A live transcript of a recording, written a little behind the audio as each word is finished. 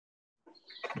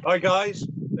Hi guys,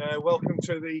 welcome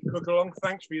to the Cookalong.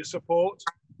 Thanks for your support.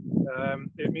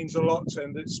 It means a lot,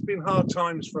 and it's been hard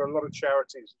times for a lot of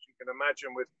charities, as you can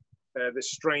imagine, with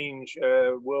this strange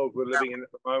world we're living in at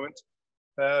the moment.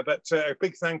 But a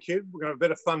big thank you. We're going to have a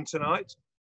bit of fun tonight.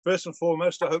 First and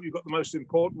foremost, I hope you've got the most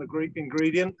important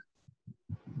ingredient.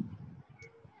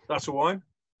 That's a wine.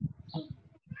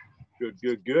 Good,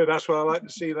 good, good. That's what I like to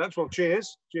see. That's well.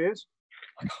 Cheers, cheers.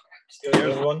 Cheers,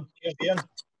 everyone. Cheers, Ian.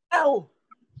 Ow.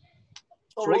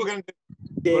 So what we're going to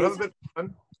do, we'll have a bit of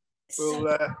fun.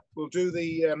 We'll do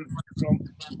the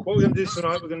what we're going to do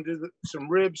tonight. We're going to do some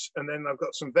ribs, and then I've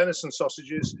got some venison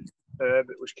sausages,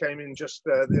 which came in just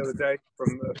the other day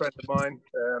from a friend of mine,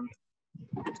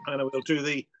 and we'll do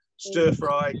the stir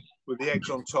fry with the eggs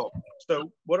on top.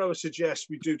 So what I would suggest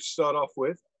we do to start off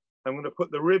with, I'm going to put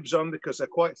the ribs on because they're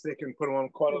quite thick, and put them on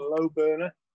quite a low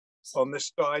burner on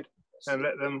this side, and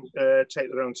let them take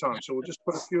their own time. So we'll just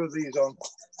put a few of these on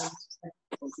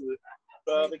onto the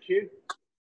barbecue.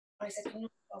 They'll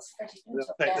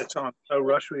take their time. No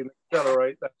rush. We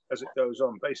accelerate that as it goes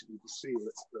on, basically to seal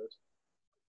it first.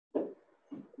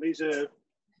 These are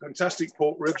fantastic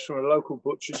pork ribs from a local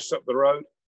butcher just up the road.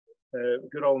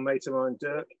 Good old mate of mine,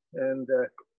 Dirk. And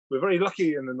we're very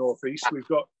lucky in the Northeast. We've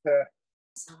got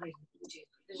some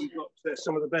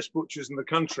of the best butchers in the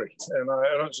country. And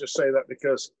I don't just say that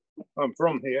because I'm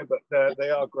from here, but they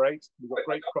are great. We've got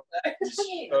great products.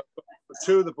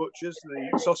 Two of the butchers, the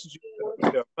sausages,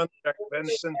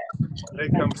 venison, they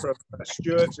come from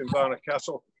Stuart in Barnard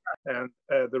Castle, and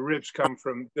the ribs come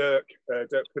from Dirk.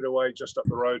 Dirk Pitaway, just up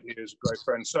the road here, is a great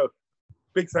friend. So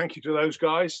big thank you to those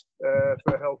guys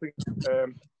for helping.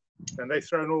 And they've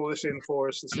thrown all this in for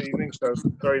us this evening, so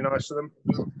very nice of them.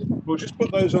 We'll just put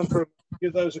those on for,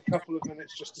 give those a couple of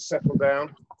minutes just to settle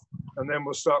down, and then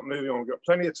we'll start moving on. We've got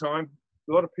plenty of time.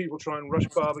 A lot of people try and rush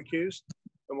barbecues,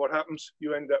 and what happens?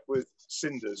 You end up with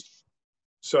cinders.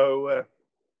 So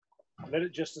let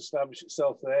it just establish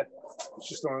itself there. It's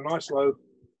just on a nice low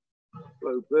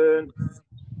burn.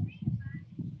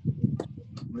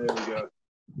 There we go.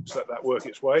 Just let that work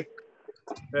its way.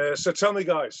 So tell me,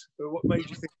 guys, what made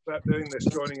you think about doing this,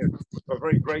 joining us? I'm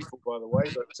very grateful, by the way,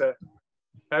 but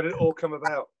how did it all come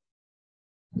about?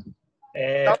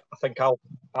 I think I'll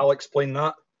explain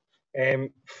that.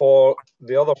 For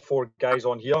the other four guys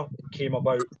on here, it came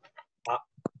about at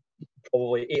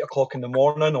probably 8 o'clock in the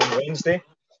morning on Wednesday.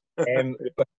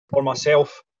 But for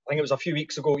myself, I think it was a few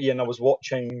weeks ago, Ian, I was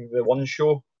watching the One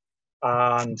Show,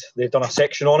 and they'd done a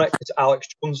section on it. It's Alex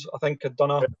Jones, I think, had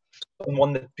done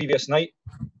one the previous night,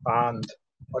 and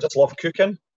I just love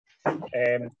cooking.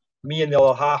 Me and the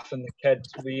other half and the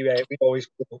kids, we always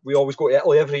go to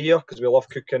Italy every year because we love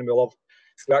cooking. We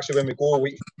actually, when we go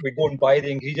and buy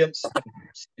the ingredients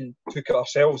and cook it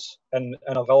ourselves in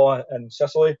a villa in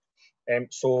Sicily.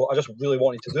 So I just really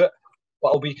wanted to do it, but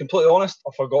I'll be completely honest,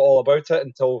 I forgot all about it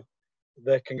until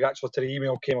the congratulatory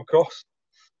email came across,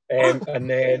 and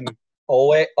then I'll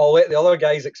let the other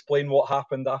guys explain what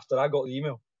happened after I got the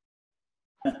email.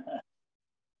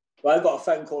 Well, I got a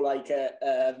phone call like 8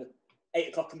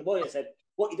 o'clock in the morning and said,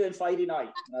 "What are you doing Friday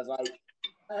night?" And I was like,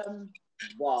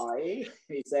 "Why?"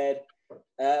 He said,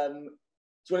 "Do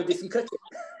you want to do some cooking?"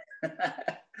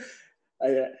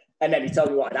 And then he told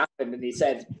me what had happened, and he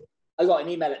said, "I got an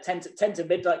email at 10 to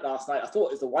midnight last night. I thought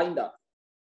it was the wind-up."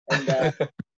 And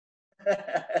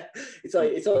it's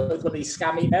always one of these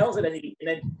scam emails, and then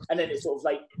it's sort of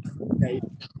like,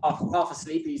 half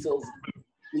asleep. He sort of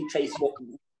retraced what,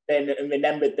 then and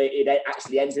remembered that it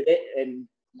actually ended it, and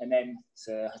then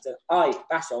so I said, "Aye,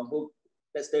 bash on,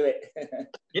 let's do it."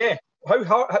 Yeah, how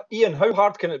hard, Ian? How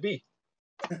hard can it be?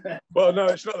 Well, no,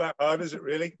 it's not that hard, is it?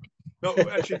 Really? No,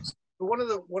 actually. One of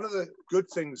the good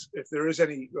things, if there is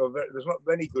any, there's not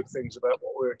many good things about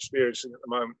what we're experiencing at the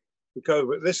moment with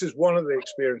COVID. This is one of the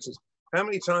experiences. How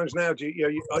many times now do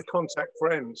I contact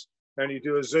friends and you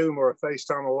do a Zoom or a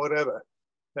FaceTime or whatever,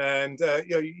 and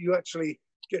you actually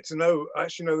get to know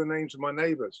the names of my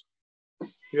neighbours.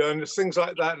 And there's things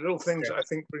like that, little things that I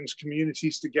think brings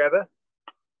communities together.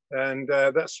 And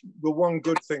that's the one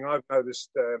good thing I've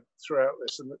noticed throughout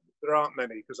this, and there aren't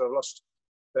many because I've lost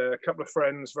a couple of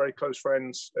friends, very close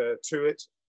friends to it.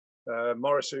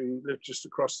 Morris, who lived just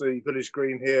across the village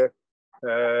green here,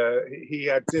 he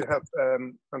did have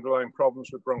underlying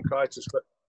problems with bronchitis, but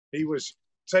he was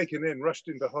taken in, rushed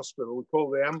into hospital. We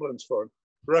called the ambulance for him,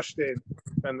 rushed in,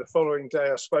 and the following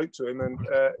day I spoke to him, and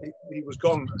he was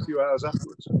gone a few hours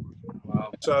afterwards.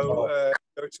 Wow. So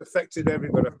it's affected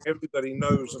everybody. Everybody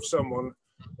knows of someone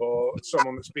or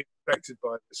someone that's been affected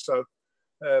by this. So,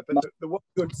 but the one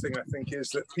good thing I think is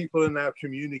that people are now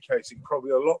communicating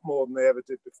probably a lot more than they ever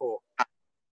did before.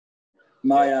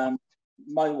 My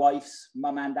wife's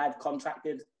mum and dad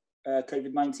contracted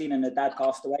COVID-19, and her dad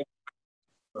passed away.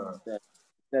 So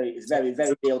it's very,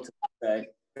 very real to me.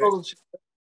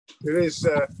 It is.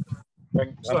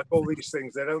 It's like all these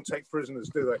things; they don't take prisoners,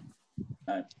 do they?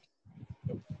 No.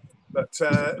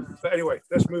 But anyway,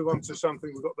 let's move on to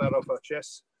something. We've got that off our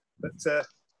chests. But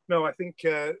no, I think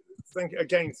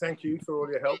thank you for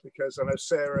all your help, because I know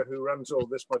Sarah, who runs all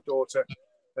this, my daughter,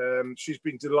 she's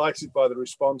been delighted by the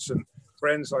response, and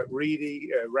friends like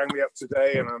Reedy rang me up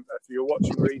today, and if you're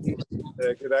watching, Reedy,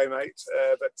 good day, mate.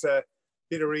 But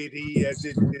Peter Reed, he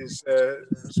did his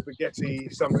spaghetti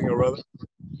something or other,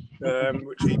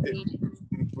 which he did.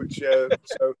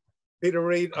 So Peter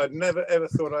Reed, I'd never ever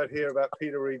thought I'd hear about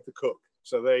Peter Reed the cook.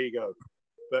 So there you go.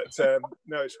 But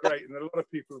no, it's great, and a lot of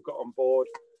people have got on board.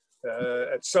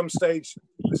 At some stage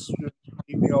this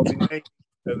evening, I'll be naming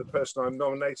the person I'm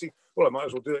nominating. Well, I might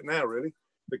as well do it now, really.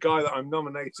 The guy that I'm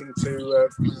nominating to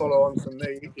follow on from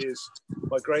me is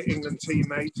my Great England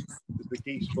teammate, as the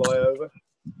geese fly over.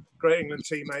 Great England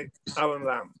teammate,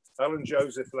 Alan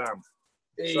Joseph Lamb.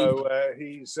 Hey. So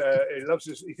he loves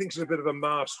this. He thinks he's a bit of a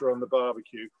master on the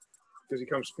barbecue, because he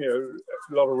comes from,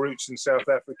 a lot of roots in South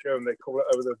Africa, and they call it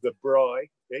over the braai.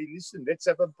 Hey, listen, let's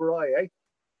have a braai, eh?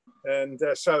 And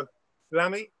so,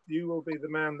 Lammy, you will be the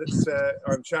man that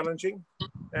I'm challenging.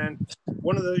 And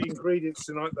one of the ingredients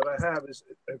tonight that I have is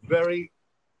a very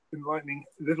enlightening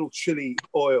little chili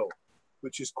oil,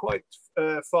 which is quite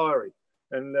fiery.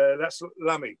 And that's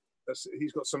Lammy.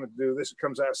 He's got something to do with this. It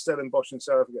comes out of Stellenbosch in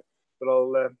South Africa. But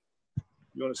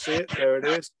you want to see it? There it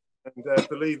is. And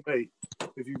believe me,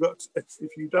 if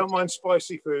you don't mind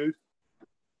spicy food,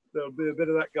 there'll be a bit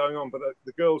of that going on. But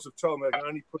the girls have told me I can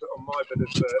only put it on my bit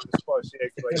of the spicy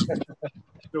egg plate.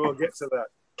 So we'll get to that.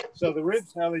 So the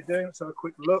ribs, how are they doing? Let's have a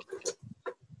quick look.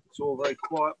 It's all very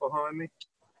quiet behind me.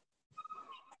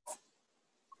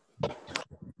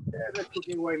 Yeah, they're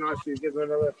cooking away nicely. Give them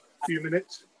another few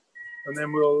minutes, and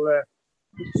then we'll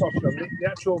put the sauce on. The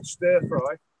actual stir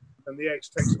fry and the eggs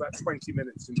takes about 20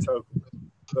 minutes in total.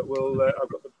 But I've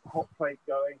got the hot plate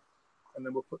going, and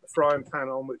then we'll put the frying pan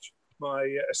on, which my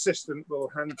assistant will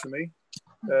hand to me.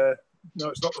 No,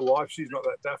 it's not the wife. She's not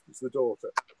that daft. It's the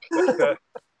daughter.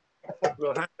 But,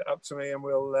 we'll hand it up to me, and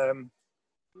we'll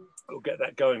get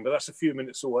that going. But that's a few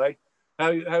minutes away.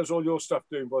 How's all your stuff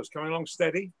doing, boys? Coming along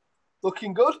steady?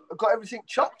 Looking good. I've got everything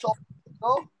chopped off.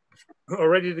 Oh. All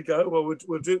ready to go. Well,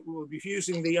 we'll be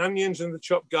using the onions and the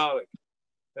chopped garlic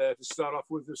to start off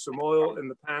with. There's some oil in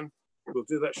the pan. We'll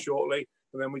do that shortly,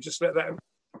 and then we just let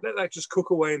that just cook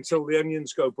away until the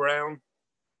onions go brown,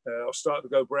 or start to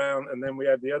go brown, and then we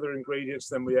add the other ingredients.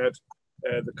 Then we add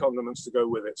the condiments to go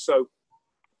with it. So,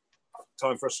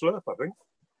 time for a slurp, I think.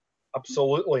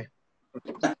 Absolutely.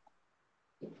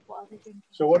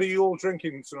 So, what are you all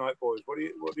drinking tonight, boys? What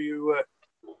are you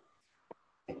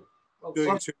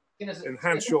doing to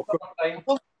enhance your cooking?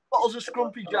 Bottles of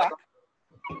Scrumpy Jack.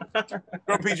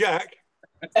 Grumpy Jack.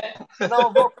 And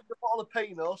I've opened a bottle of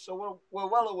Pinot, so we're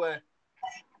well away.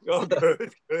 Oh,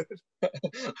 good.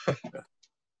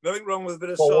 Nothing wrong with a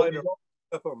bit of cider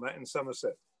up on that in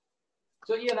Somerset.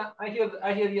 So Ian, I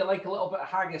hear you like a little bit of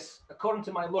haggis. According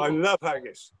to my local, I love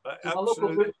haggis. My local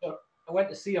butcher, I went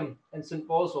to see him in St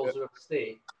Boswell's the other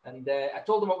day, and I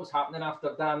told him what was happening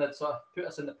after Dan had sort of put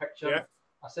us in the picture. Yeah.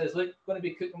 I says, "Look, going to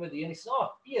be cooking with you," and he says,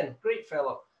 "Oh, Ian, great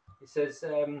fellow." He says,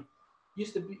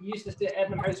 used to stay at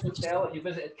Edinham House Hotel, and you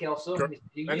visited Kelso.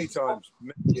 Many times.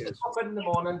 He used to pop in the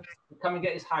morning and come and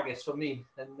get his haggis from me,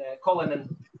 and calling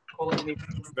me.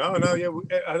 No, yeah.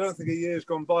 I don't think a year's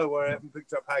gone by where I haven't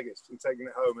picked up haggis and taken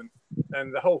it home,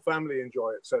 and the whole family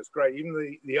enjoy it. So it's great. Even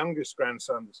the youngest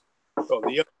grandsons, well,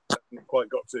 the youngest hasn't quite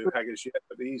got to haggis yet,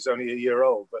 but he's only a year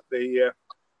old. But the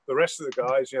rest of the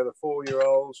guys, the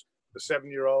 4-year-olds, the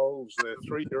 7-year-olds, the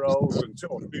 3-year-olds, and 2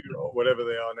 or 2-year-olds, whatever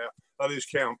they are now. I lose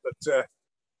count, but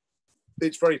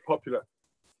it's very popular.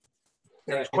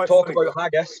 It's quite talk funny. About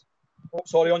haggis. Oh,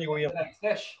 sorry, on you go, Ian.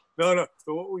 No.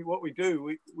 But what we do,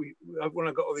 we when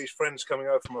I've got all these friends coming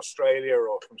over from Australia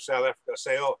or from South Africa, I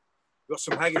say, "Oh, we've got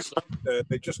some haggis.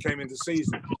 They just came into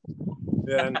season."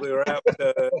 Yeah, and we were out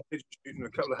pigeon shooting. A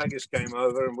couple of haggis came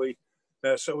over,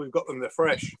 and so we've got them. They're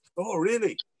fresh. Oh,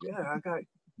 really? Yeah, okay.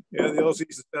 Yeah, the Aussies,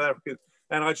 the South Africans,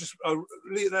 and I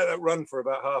let that run for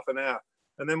about half an hour,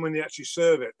 and then when they actually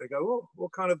serve it, they go, "Oh,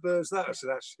 what kind of bird's that?" I said,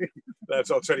 "Actually,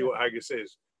 I'll tell you what haggis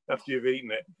is after you've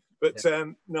eaten it." But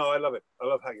no, I love it. I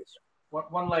love haggis.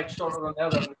 One leg shorter than the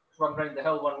other, and run round the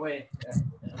hill one way.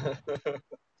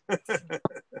 Yeah.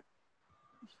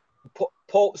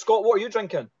 Paul, Scott, what are you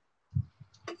drinking?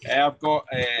 I've got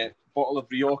a bottle of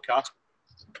Rioja.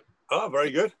 Oh,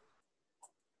 very good.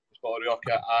 Bottle of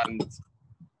Rioja, and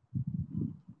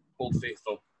Old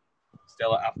Faithful.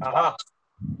 Still at Aha.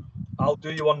 I'll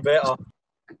do you one better.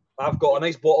 I've got a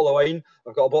nice bottle of wine.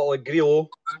 I've got a bottle of Grillo.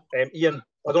 Ian,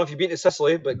 I don't know if you've been to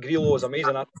Sicily, but Grillo is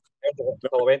amazing. I've heard of it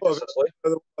until I went to Sicily.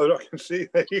 Oh, I can see.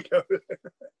 There you go.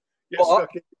 Get But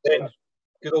stuck in. then,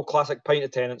 good old classic pint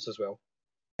of Tennent's as well.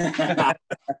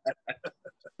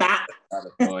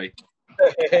 boy.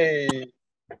 Hey.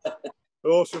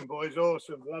 Awesome, boys.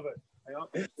 Awesome. Love it. Hang on.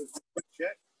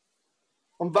 Check.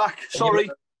 I'm back. Sorry.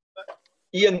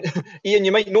 Ian,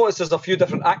 you might notice there's a few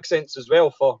different accents as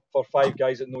well for five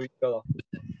guys that know each other.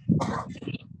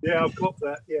 Yeah, I've got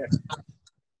that. Yeah.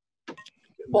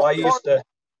 Well, I used to.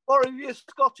 Or if you're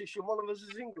Scottish and one of us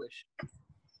is English.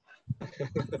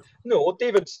 No,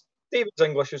 David's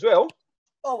English as well.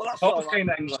 Oh, well, that's all Paul's right. kind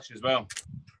of English as well.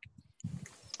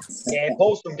 Yeah,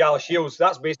 Paul's from Galashiels.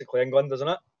 That's basically England, isn't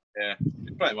it? Yeah,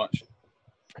 pretty much.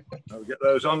 I'll get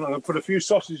those on. I'm going to put a few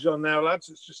sausages on now, lads.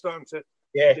 It's just starting to.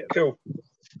 Yeah, cool.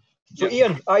 So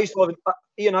Ian, I used to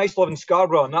live in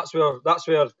Scarborough, and that's where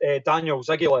Daniel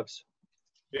Ziggy lives.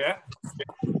 Yeah.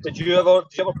 Did you ever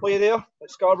play there at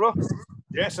Scarborough?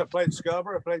 Yes, I played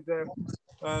Scarborough. I played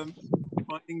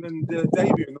my England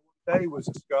debut, and the one day was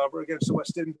at Scarborough against the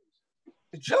West Indies.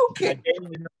 You're joking.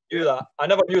 I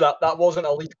never knew that. That wasn't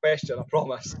a lead question, I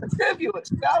promise. Debut at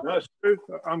Scarborough. No, it's true.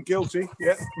 I'm guilty.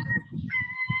 Yeah.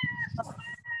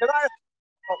 Can I?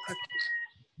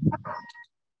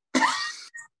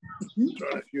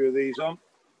 Try a few of these on.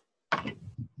 A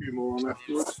few more on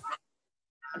afterwards.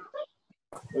 I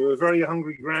have a very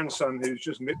hungry grandson who's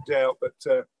just nipped out, but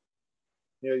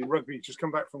rugby. He's just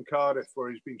come back from Cardiff,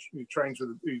 where he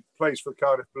plays for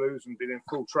Cardiff Blues and been in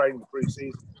full training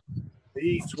pre-season. He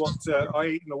eats what I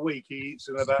eat in a week. He eats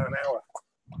in about an hour.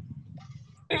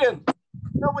 Ian,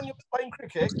 you know when you were playing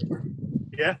cricket?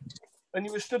 Yeah. And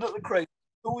you were stood at the crease,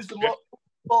 who was the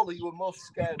bowler you were most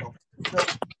scared of? So,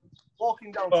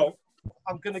 walking down,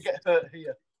 I'm going to get hurt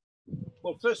here.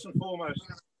 Well, first and foremost,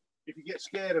 if you get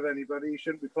scared of anybody, you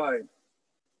shouldn't be playing.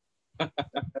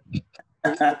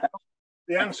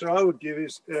 The answer I would give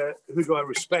is who do I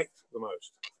respect the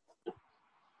most?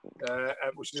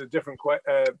 Which is a different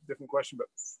question. But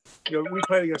we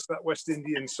played against that West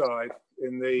Indian side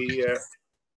in the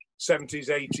 70s,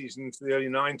 80s, and into the early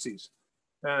 90s,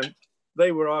 and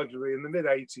they were arguably in the mid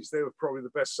 80s. They were probably the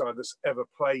best side that's ever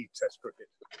played Test cricket.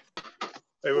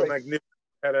 They were magnificent.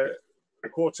 Had a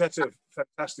quartet of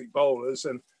fantastic bowlers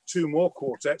and two more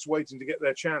quartets waiting to get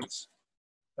their chance.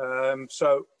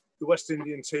 So the West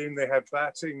Indian team, they had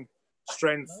batting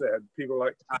strength. They had people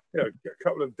like a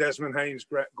couple of Desmond Haynes,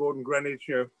 Gordon Greenwich,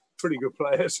 pretty good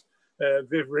players.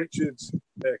 Viv Richards,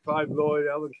 Clive Lloyd,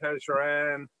 Alan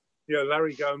Kasharan,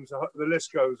 Larry Gomes. The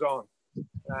list goes on.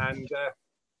 And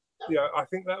I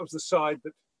think that was the side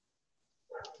that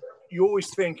you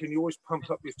always think, and you always pump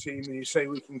up your team, and you say,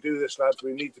 "We can do this, lads.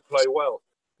 We need to play well."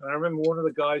 And I remember one of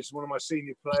the guys, one of my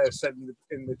senior players, said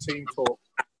in the team talk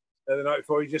the night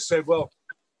before, he just said, "Well,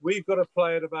 we've got to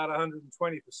play at about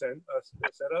 120%. I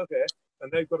said, "Okay,"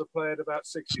 and they've got to play at about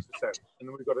 60%, and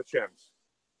then we've got a chance.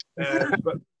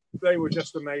 But they were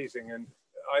just amazing, and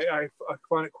I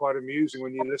find it quite amusing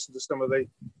when you listen to some of the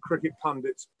cricket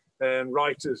pundits and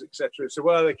writers, etc. So,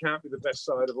 well, they can't be the best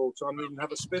side of all time. They didn't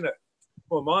have a spinner.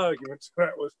 Well, my argument to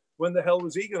that was, when the hell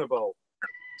was he going to bowl?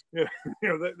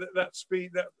 That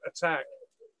speed, that attack,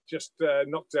 just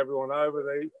knocked everyone over.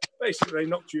 They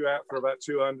knocked you out for about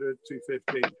 200,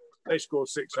 250. They scored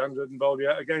 600 and bowled you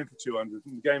out again for 200,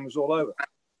 and the game was all over.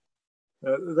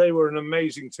 They were an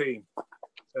amazing team.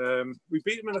 We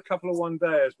beat them in a couple of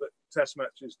one-dayers, but Test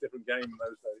matches, different game in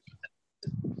those days.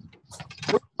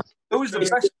 Who was the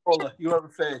best bowler you ever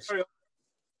faced?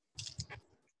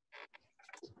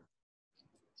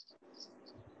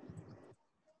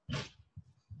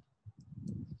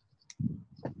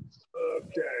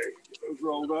 Okay, those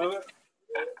rolled over.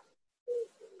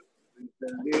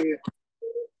 Here.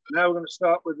 Now we're going to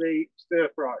start with the stir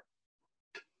fry.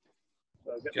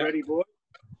 So get ready, boys.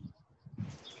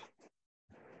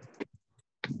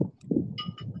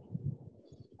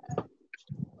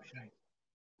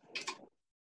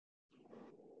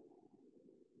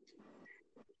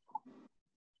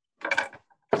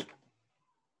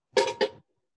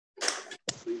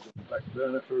 Leave the back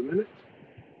burner for a minute.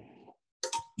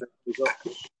 A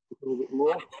little bit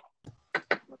more.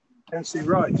 Intensity,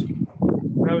 right.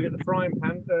 Now we get the frying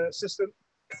pan. Assistant.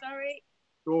 Sorry.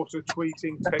 Daughter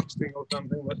tweeting, texting, or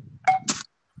something. But...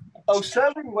 Oh,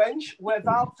 serving wench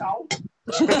without out.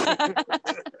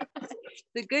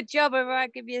 The good job if I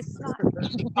give you a slap.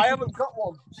 I haven't got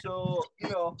one, so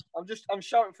I'm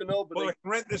shouting for nobody. Well, I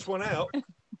can rent this one out.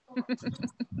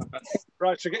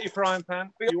 Right, so get your frying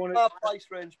pan. Beyond You want my price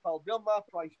range, pal. Beyond my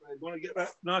price range. to get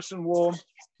that nice and warm.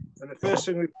 And the first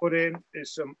thing we put in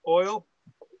is some oil.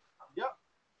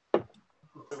 Yep.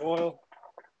 Some oil.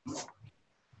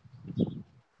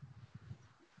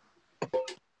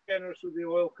 Generous with the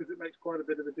oil because it makes quite a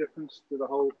bit of a difference to the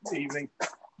whole evening.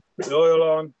 Put the oil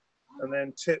on and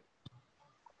then tip.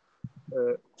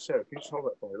 Sarah, can you just hold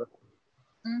that boiler?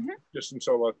 Just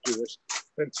until I do this.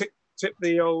 Then tip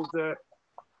the old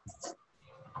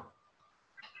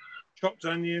chopped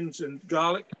onions and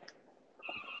garlic.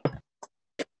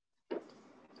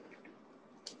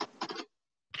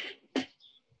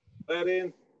 That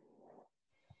in.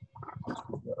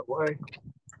 Put that away.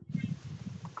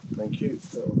 Thank you.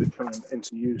 That'll be coming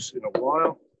into use in a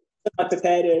while. I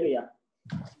prepared earlier.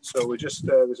 So we just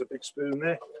there's a big spoon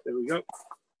there. There we go.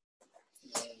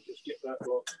 And just get that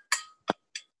lot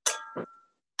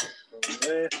on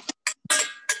there.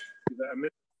 Give that a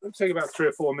minute. It'll take about 3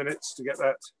 or 4 minutes to get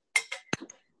that.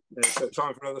 So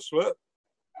time for another slurp.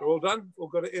 We're all done. All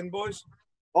got it in, boys.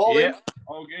 All in.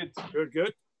 All good. Good,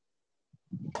 good.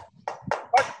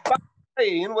 Back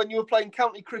Ian, when you were playing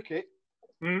county cricket,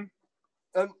 Hmm?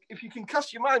 if you can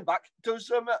cast your mind back, does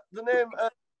the name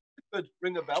Clifford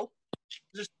ring a bell?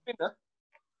 Is a spinner?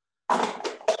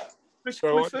 Chris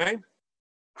So what Clifford. name?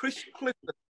 Chris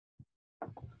Clifford.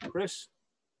 Chris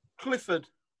Clifford.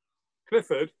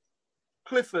 Clifford.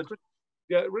 Clifford.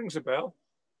 Yeah, it rings a bell.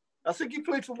 I think he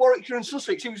played for Warwickshire and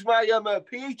Sussex. He was my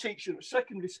PE teacher at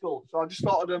secondary school, so I just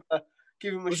thought I'd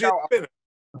give him a Was shout he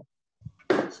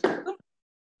a spinner?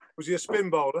 Was he a spin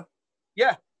bowler?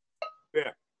 Yeah.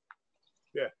 Yeah.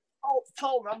 Yeah. Oh,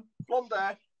 tall man, blonde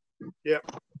hair. Yeah.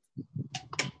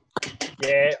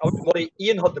 Yeah, I would worry.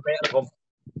 Ian had the better of him.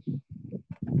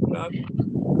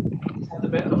 Had a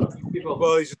bit of a few people.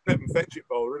 Well, he's a tip and fetch it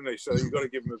bowler, isn't he? So you've got to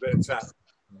give him a bit of tap.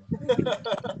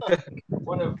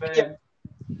 One of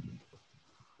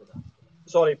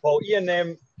Sorry, Paul.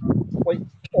 Ian, like,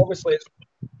 obviously,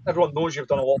 everyone knows you've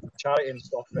done a lot for charity and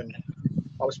stuff. And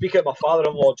I was speaking to my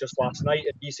father-in-law just last night,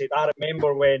 and he said, I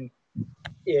remember when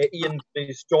Ian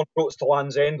did John Coates to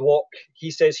Land's End walk. He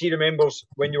says he remembers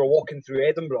when you were walking through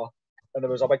Edinburgh and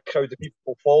there was a big crowd of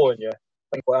people following you,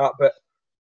 things like that. But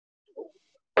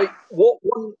like,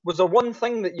 was there one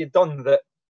thing that you'd done that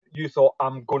you thought,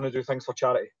 I'm going to do things for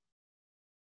charity?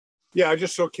 Yeah, I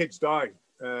just saw kids dying.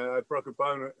 I broke a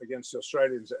bone against the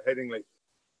Australians at Headingley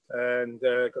and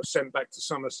got sent back to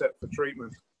Somerset for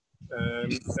treatment.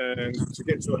 And to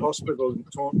get to a hospital in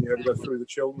Taunton, you had to go through the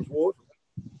children's ward.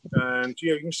 And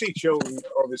you can see children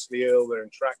obviously ill, they're in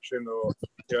traction, or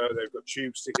they've got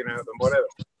tubes sticking out of them, whatever.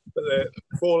 But the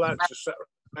 4 lads just sat around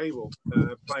the table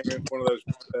playing one of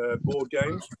those board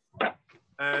games.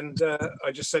 And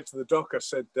I just said to the doc, I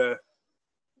said,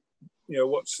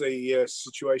 what's the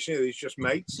situation here? These just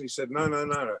mates? And he said,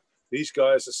 no. These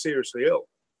guys are seriously ill.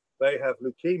 They have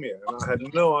leukemia. And I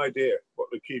had no idea what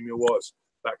leukemia was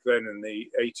back then in the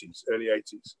 80s, early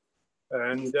 80s.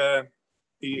 And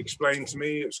he explained to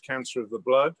me it was cancer of the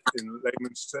blood in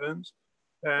layman's terms.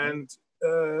 And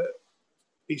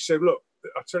he said, look,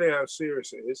 I'll tell you how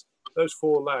serious it is. Those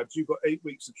 4 lads, you've got 8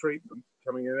 weeks of treatment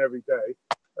coming in every day.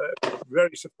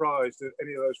 Very surprised that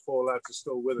any of those 4 lads are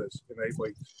still with us in 8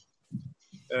 weeks.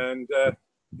 And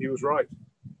he was right.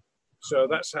 So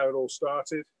that's how it all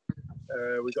started.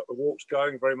 We got the walks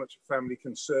going, very much a family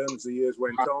concern as the years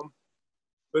went on.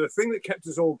 But the thing that kept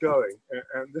us all going,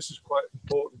 and this is quite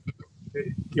important,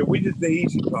 we did the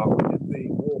easy part. We did the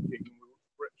walking, we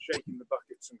were shaking the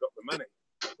buckets and got the money.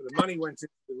 But the money went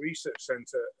into the research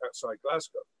centre outside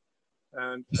Glasgow.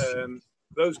 And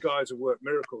those guys have worked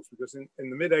miracles because in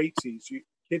the mid-80s,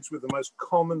 kids with the most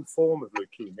common form of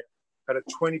leukemia had a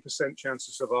 20% chance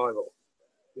of survival.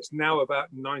 It's now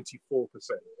about 94%.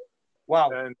 Wow.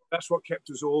 And that's what kept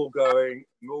us all going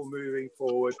and all moving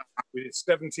forward. We did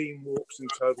 17 walks in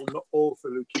total, not all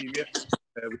for leukemia.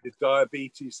 We did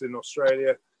diabetes in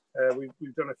Australia.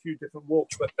 We've done a few different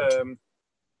walks, but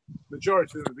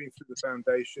majority of them have been through the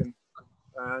foundation.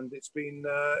 And it's been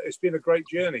a great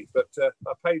journey, but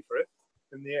I paid for it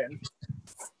in the end.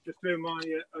 Just doing my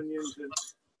onions and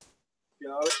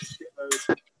garlic, just get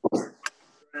those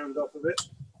ground off of it.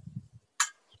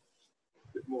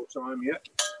 A bit more time yet.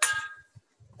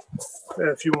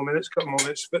 A few more minutes, couple more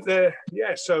minutes, but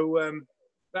so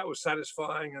that was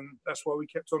satisfying, and that's why we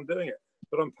kept on doing it.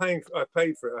 But I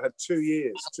paid for it. I had 2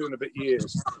 years, 2 and a bit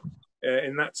years.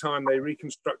 In that time, they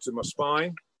reconstructed my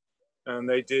spine, and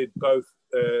they did both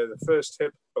the first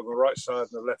hip on the right side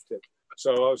and the left hip.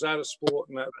 So I was out of sport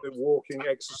and out of walking,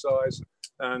 exercise,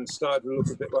 and started to look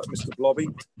a bit like Mr. Blobby.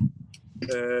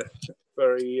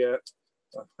 Very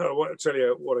I won't tell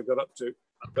you what I got up to,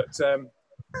 but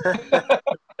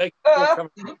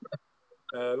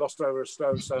lost over a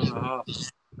stone and a half.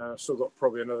 Still got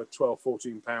probably another 12,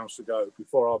 14 pounds to go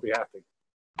before I'll be happy.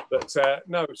 But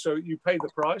no, so you pay the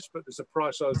price, but there's a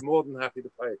price I was more than happy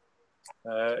to pay.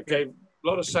 It gave a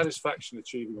lot of satisfaction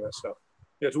achieving that stuff.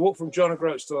 You know, to walk from John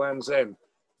O'Groats to Land's End,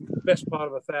 best part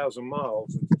of 1,000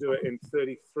 miles, and to do it in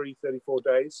 33, 34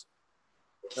 days.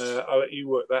 I'll let you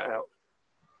work that out.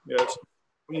 You know,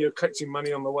 when you're collecting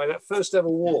money on the way, that first ever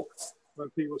walk, when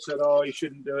people said, "Oh, he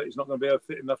shouldn't do it, he's not going to be able to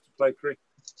fit enough to play cricket,"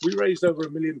 we raised over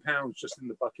 £1 million just in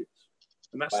the buckets,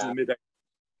 and that's in the mid-80s.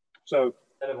 So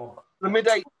the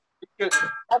mid-80s,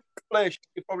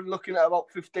 you're probably looking at about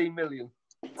 15 million.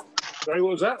 Sorry,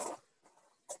 what was that?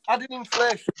 Adding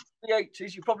inflation in the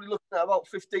 80s, you're probably looking at about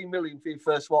 15 million for your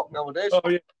first walk nowadays. Oh,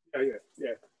 yeah.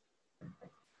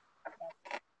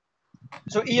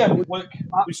 So Ian, look,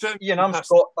 Ian, I'm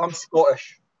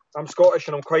Scottish. I'm Scottish,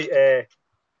 and I'm quite.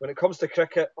 When it comes to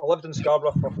cricket, I lived in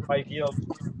Scarborough for 5 years.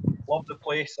 Love the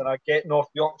place, and I get North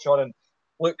Yorkshire. And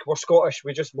look, we're Scottish.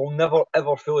 We just will never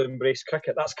ever fully embrace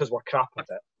cricket. That's because we're crap at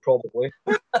it, probably.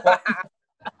 But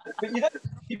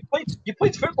you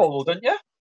played football, though, didn't you?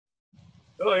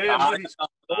 Oh yeah.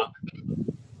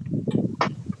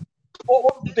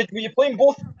 Were you playing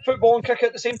both football and cricket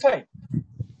at the same time?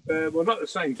 Well, not at the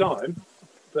same time,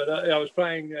 but I was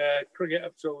playing cricket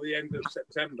up till the end of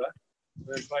September, and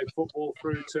then played football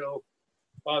through till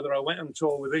either I went on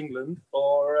tour with England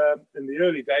or in the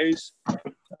early days,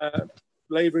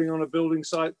 labouring on a building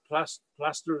site,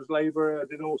 plasterer's labour. I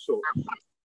did all sorts.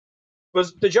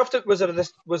 Was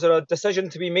there a decision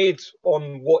to be made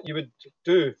on what you would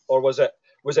do, or was it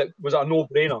a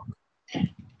no-brainer?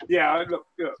 Yeah, look,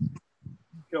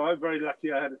 I'm very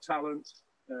lucky. I had a talent.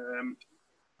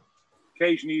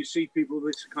 Occasionally, you see people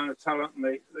with this kind of talent, and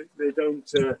they don't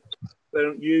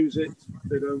use it.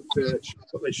 They don't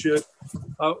what they should.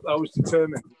 I was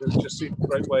determined. It just seemed a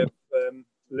great way of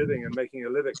living and making a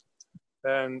living.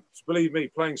 And believe me,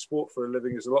 playing sport for a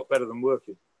living is a lot better than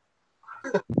working.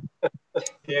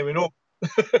 Yeah, we know.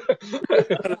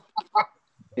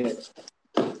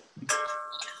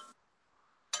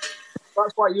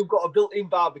 That's why you've got a built-in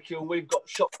barbecue and we've got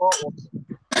shop-bought ones.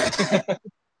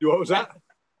 What was that?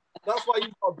 That's why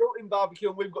you've got a built-in barbecue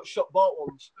and we've got shop-bought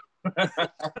ones.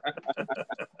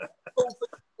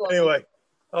 Anyway,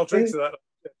 I'll drink to that.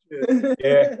 Cheers.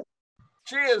 Yeah.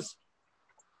 Cheers.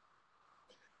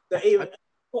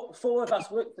 Four of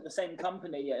us work for the same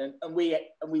company, and we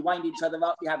wind each other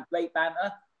up. We have great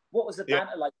banter. What was the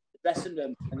banter like in the dressing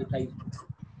room when you played?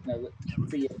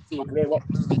 For your career, what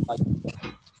was it like?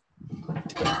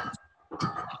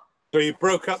 So you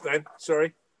broke up then?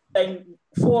 Sorry. And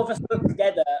four of us work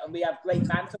together, and we have great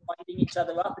banter, winding each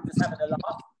other up and just having a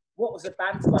laugh. What was the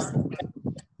banter like?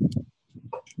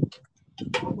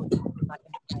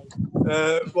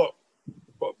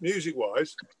 What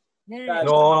music-wise?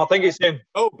 No, I think it's him.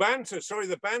 Oh, banter. Sorry,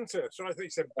 the banter. Sorry, I think you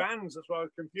said bands. That's why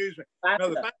it confused me. Banter. No,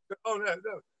 the banter. Oh,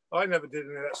 no. I never did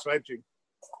any of that sledging.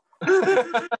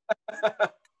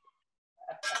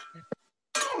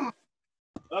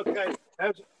 Okay.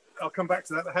 I'll come back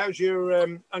to that. How's your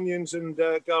onions and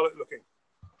garlic looking?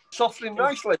 Softening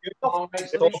nicely.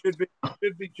 It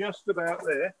should be just about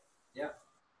there. Yeah.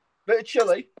 Bit of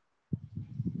chilli.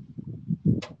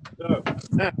 So,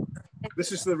 now,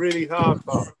 this is the really hard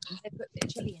part. They put a bit of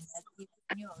chilli in there. You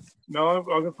put in yours. No, I'm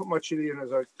going to put my chili in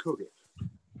as I cook it.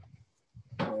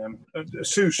 A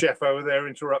sous chef over there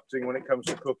interrupting when it comes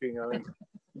to cooking. I mean,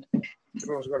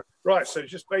 everyone's got it. Right, so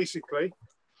just basically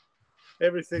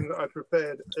everything that I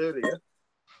prepared earlier.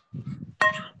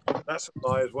 That's a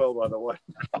lie as well, by the way.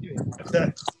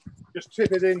 Just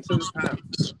tip it into the pan.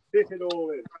 Tip it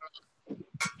all in.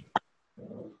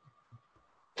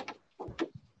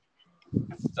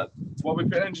 What we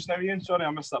put in just now, Ian? Sorry,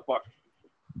 I missed that part.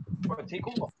 Want to take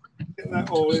over? Get that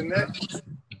all in there.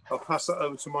 I'll pass that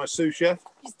over to my sous chef.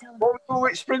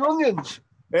 With spring onions.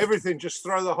 Everything, just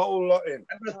throw the whole lot in.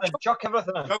 Everything, chuck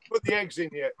everything in. Don't put the eggs in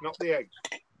yet, not the eggs.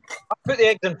 I put the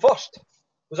eggs in first.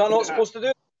 Was I not supposed to do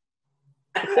it?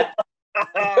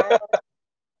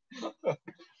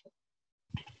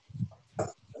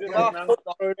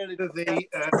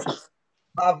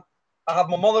 I have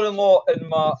my mother-in-law and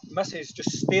my missus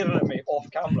just staring at me off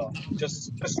camera,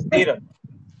 just staring.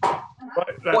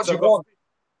 Right, What do you want?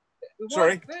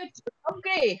 Sorry.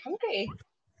 Hungry.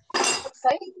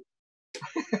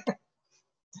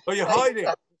 Oh, you're hiding.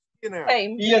 You know.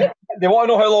 Ian, they want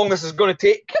to know how long this is going to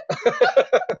take.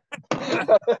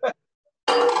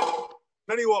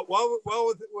 Tell you what, while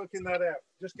we're working that out,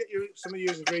 just get some of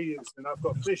your ingredients. And I've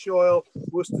got fish oil,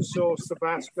 Worcester sauce,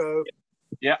 Tabasco,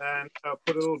 Yeah. And I'll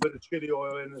put a little bit of chili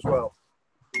oil in as well,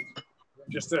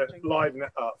 just to liven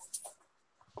it up.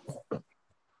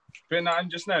 Putting that in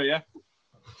just now, yeah?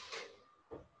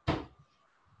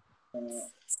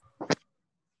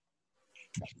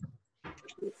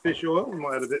 Fish oil, we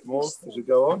might add a bit more as we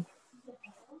go on.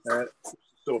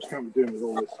 Sauce can't be doing with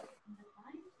all this.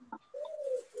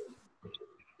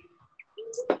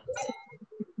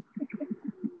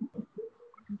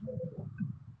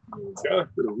 Go,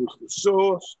 bit of Worcester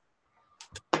sauce.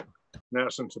 Now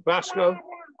some Tabasco.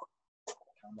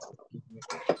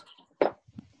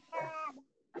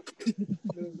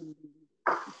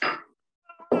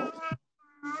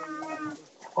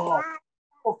 Oh,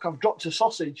 fuck, I've dropped a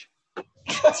sausage.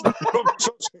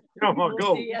 Oh my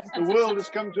God, the world has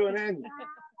come to an end.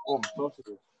 Oh,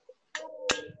 sausages.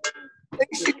 At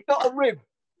least it's not a rib.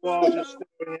 Well, I'll just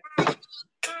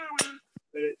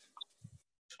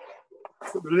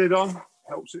put the lid on,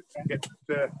 helps it get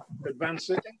advance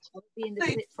it. Ching,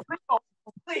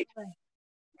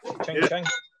 ching,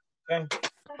 ching.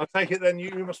 I take it then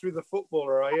you must be the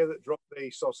footballer, are you, that dropped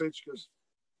the sausage? Because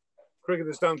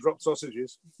cricketers don't drop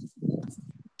sausages.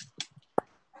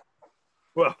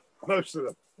 Well, most of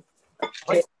them.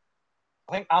 I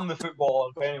think I'm the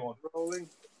footballer, if anyone. Rolling.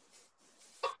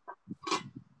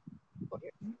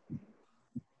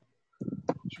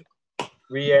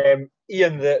 We,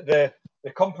 Ian, the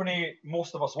company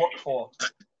most of us work for,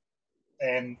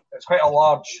 it's quite a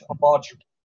large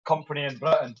company in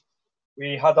Britain.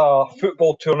 We had a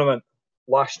football tournament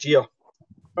last year.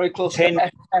 Very close. 10,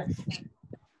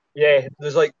 yeah,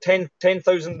 there's like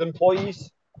 10,000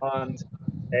 employees, and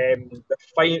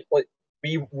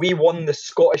we won the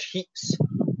Scottish heats.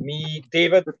 Me,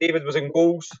 David was in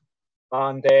goals,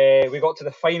 and we got to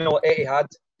the final at Etihad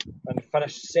and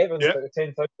finished 7th out of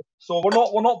 10,000. So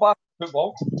we're not bad at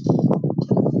football.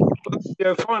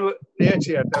 Yeah, final the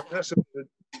Etihad.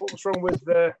 What was wrong with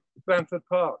Blandford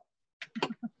Park?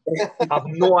 I have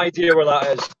no idea where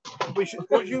that is.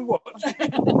 What you watch?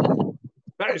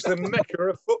 That is the mecca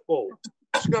of football.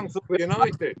 Scunthorpe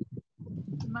United.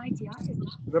 Mighty Iron.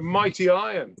 The mighty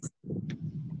Iron.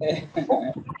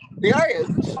 The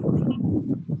Irons?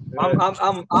 I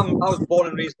was born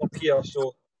and raised up here,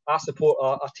 so I support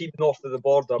a team north of the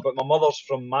border. But my mother's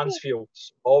from Mansfield.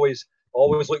 So always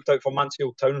looked out for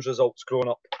Mansfield Town's results growing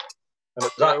up. And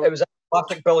it was a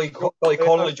classic Billy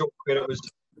Connolly joke where it was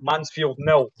Mansfield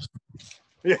 0.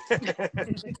 Yeah.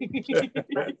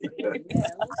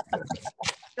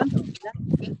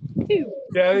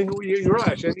 Yeah, you're right.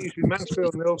 Actually, it used to be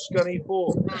Mansfield 0, Scunny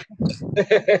 4.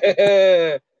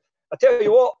 I tell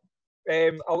you what,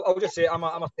 I'll just say I'm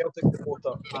a Celtic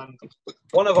supporter, and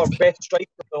one of our best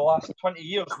strikers of the last 20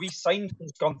 years, we signed from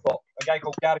Scunthorpe, a guy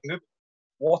called Gary Hooper.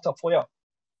 What a player.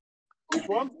 Which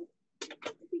one?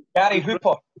 Gary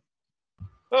Hooper.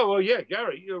 Oh, well, yeah,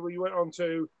 Gary. You went on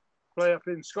to play up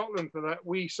in Scotland for that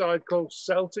wee side called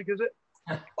Celtic, is it?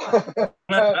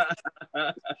 Well,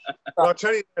 I'll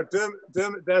tell you,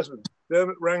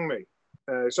 Dermot rang me.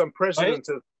 So I'm president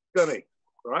of Scunny,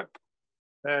 right?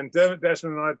 And Dermot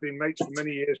Desmond and I have been mates for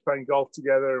many years, playing golf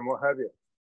together and what have you.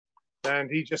 And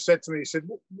he just said to me, he said,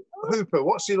 Hooper,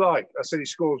 what's he like? I said, he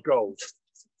scores goals.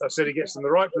 I said, he gets in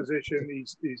the right position.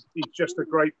 He's just a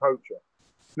great poacher.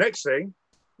 Next thing,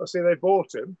 I see they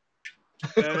bought him.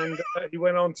 And he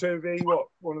went on to be,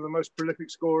 one of the most prolific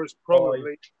scorers,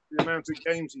 probably, the amount of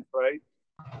games he played.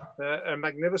 A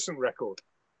magnificent record.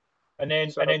 And then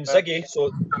Ziggy,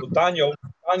 so Daniel,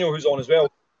 who's on as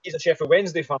well, he's a Sheffield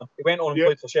Wednesday fan. He went on and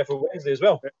played for Sheffield Wednesday as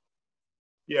well.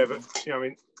 Yeah, but,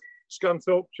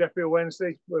 Scunthorpe, Sheffield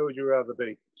Wednesday, where would you rather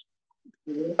be?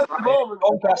 At the moment,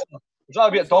 Doncaster. I'd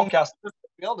rather be at Doncaster. to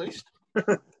be honest.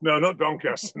 No, not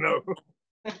Doncaster, no.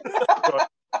 Right,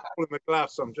 in the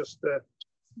glass, I'm just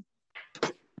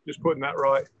putting that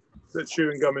right. The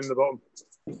chewing gum in the bottom.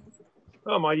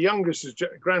 Oh, my youngest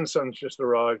grandson's just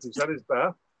arrived. He's had his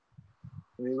bath.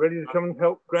 Are you ready to come and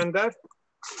help Grandad?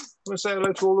 I'm going to say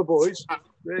hello to all the boys.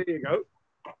 There you go.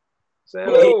 Say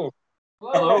hello.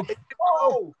 Hello.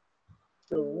 Oh,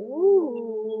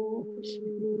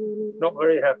 Not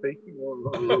very happy.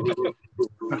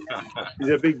 He's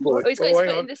a big boy. Oh, he's got his hang foot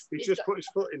on. in this- He's just put his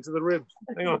foot into the ribs.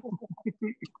 Hang on.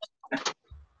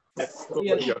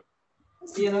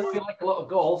 Ian, I feel like a lot of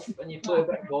golf, and you play a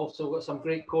bit of golf, so I've got some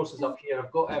great courses up here.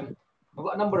 I've got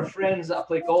a number of friends that I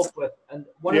play golf with, and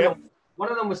one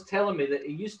of them was telling me that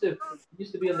he used to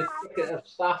be on the cricketer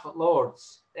staff at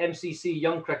Lords, MCC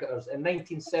Young Cricketers, in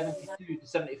 1972 to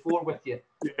 74 with you.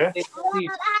 Yeah.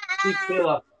 Steve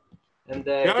Taylor. And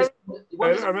I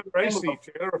remember Steve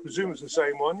Taylor. I presume it's the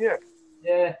same one. Yeah.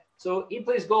 Yeah. So he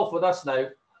plays golf with us now,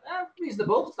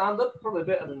 Reasonable standard, probably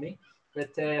better than me.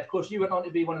 But of course, you went on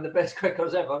to be one of the best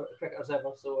cricketers ever.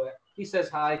 So he says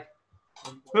hi.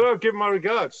 Well, give my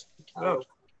regards. No.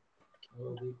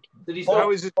 Did he?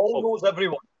 How is it? Paul knows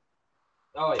everyone.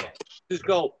 Oh yeah. His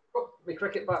goal. Oh, the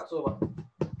cricket bat's over.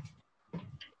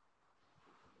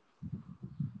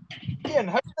 Ian,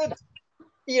 how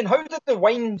did the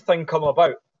wine thing come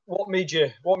about? What made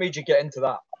you get into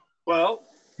that? Well,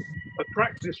 I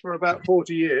practiced for about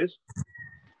 40 years.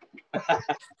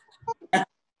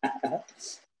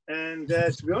 And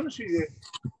to be honest with you,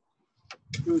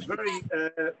 it was very...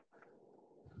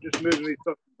 just moving these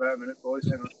topics about a minute, boys.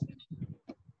 Hang on.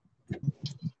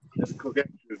 There's a cook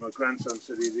extras. My grandson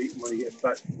said he'd eat when he gets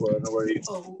back. Well, I don't know where he's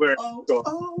gone.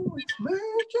 It's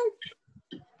magic.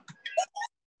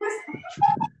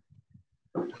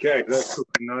 Okay, they're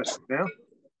cooking nicely now.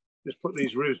 Just put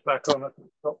these roofs back on at the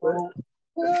top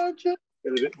there. Get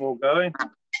a bit more going.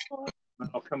 And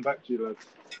I'll come back to you, lads.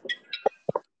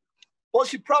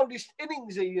 What's your proudest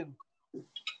innings, Ian?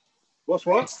 What's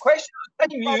what? Question at a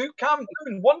time, you. Calm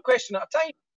down. One question at a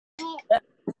time.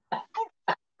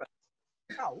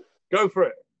 Go for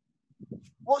it.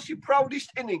 What's your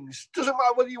proudest innings? Doesn't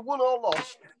matter whether you won or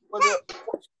lost. What's your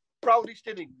proudest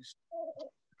innings?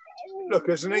 Look,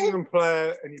 as an England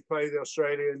player and you play the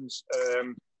Australians,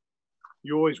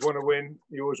 you always want to win.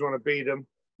 You always want to beat them.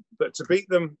 But to beat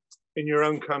them in your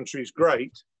own country is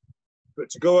great. But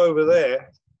to go over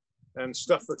there and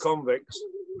stuff the convicts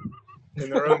in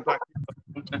their own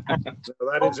backyard, so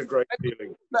that is a great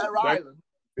feeling. Better Island.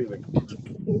 Feeling.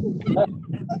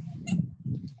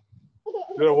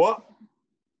 You know what?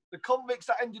 The convicts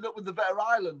that ended up with the Better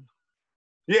Island.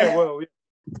 Yeah, well,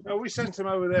 no, we sent them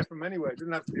over there from anywhere. It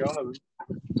didn't have to be Ireland.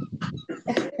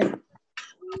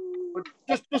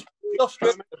 Just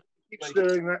Keep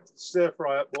stirring that stir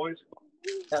fry up, boys.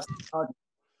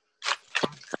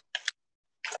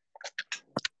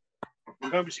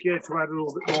 And don't be scared to add a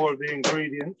little bit more of the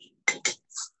ingredients. A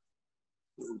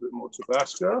little bit more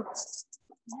Tabasco.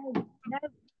 No,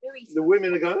 very The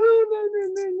women are going, oh,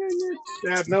 no.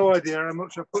 They have no idea how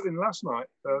much I put in last night.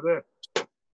 So there.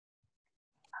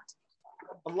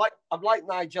 I'm like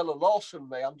Nigella Lawson,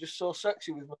 mate. I'm just so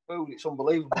sexy with my food. It's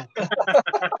unbelievable.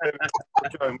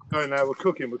 We're going now. We're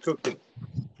cooking. A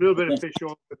little bit of fish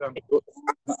on for them.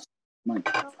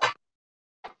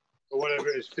 Or whatever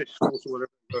it is, fish sauce or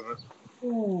whatever.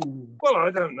 Well,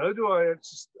 I don't know. Do I? It's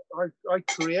just, I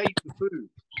create the food.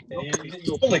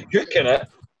 You're only cooking it.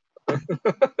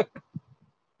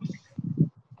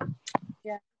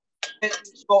 Yeah.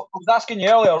 So I was asking you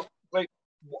earlier, like,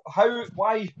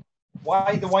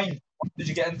 why the wine? Why did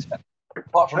you get into it?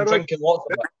 Apart from drinking lots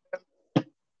of it.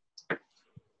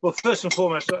 Well, first and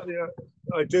foremost,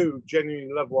 I do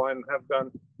genuinely love wine and have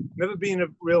done. Never been a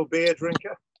real beer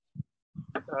drinker.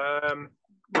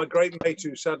 My great mate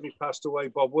who sadly passed away,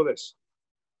 Bob Willis,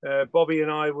 Bobby and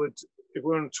I would, if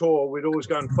we were on tour, we'd always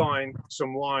go and find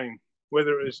some wine,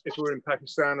 whether it was if we were in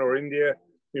Pakistan or India,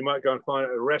 we might go and find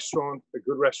it at a restaurant, a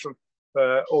good restaurant,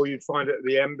 or you'd find it at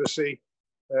the embassy.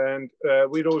 And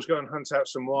we'd always go and hunt out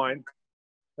some wine.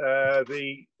 A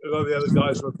lot of the other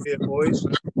guys were beer boys,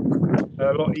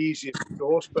 a lot easier to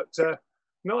source. But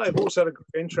no, I've also had a good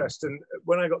interest. And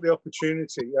when I got the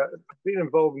opportunity, I've been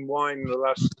involved in wine in the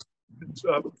last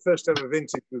first ever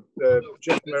vintage with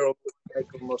Jeff Merrill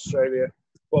from Australia,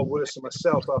 Bob Willis and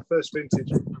myself. Our first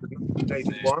vintage was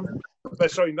 1981.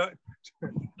 Sorry, no,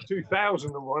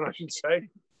 2001, I should say.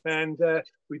 And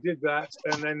we did that,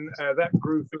 and then that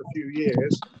grew for a few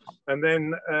years. And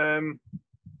then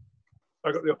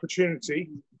I got the opportunity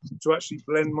to actually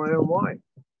blend my own wine.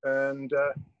 And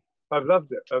I've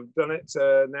loved it. I've done it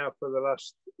now for the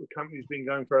company's been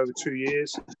going for over 2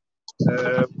 years.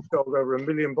 We've sold over 1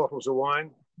 million bottles of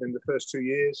wine in the first 2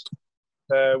 years,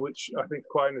 which I think is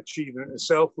quite an achievement in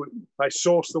itself. I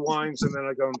source the wines and then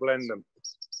I go and blend them.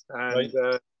 And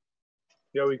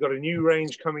we've got a new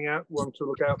range coming out. One to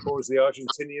look out for is the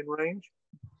Argentinian range.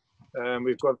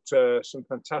 We've got some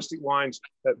fantastic wines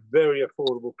at very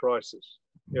affordable prices.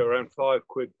 Around £5,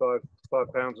 £5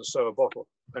 or so a bottle,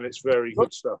 and it's very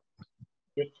good stuff.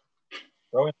 Good.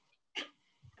 Brilliant.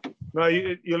 No,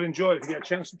 you'll enjoy it if you get a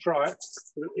chance to try it.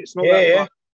 It's not that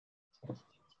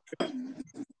much.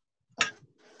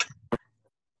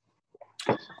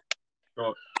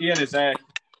 So, Ian,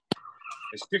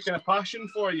 is cooking a passion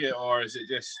for you, or is it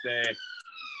just?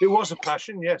 It was a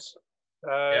passion, yes.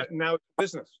 Now it's a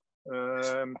business.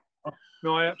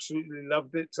 No, I absolutely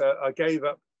loved it. I gave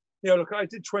up. Look, I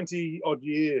did 20 odd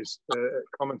years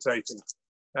commentating,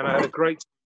 and I had a great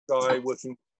guy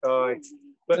working guy.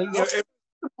 But everything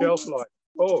else, like,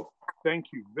 oh,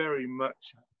 thank you very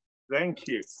much. Thank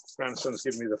you. Grandson's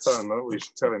giving me the phone. I don't know what he's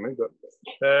telling me, but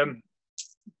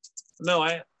no,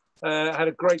 I had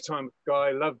a great time with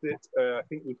Guy. Loved it. I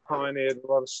think we pioneered a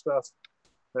lot of stuff.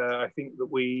 I think that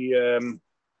we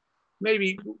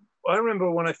maybe. I remember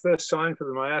when I first signed for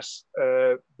them, I asked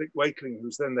Vic Wakeling,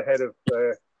 who's then the head of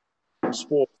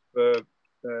sport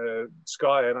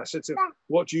Sky, and I said to him,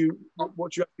 "What do you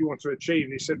actually want to achieve?"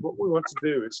 And he said, "What we want to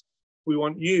do is we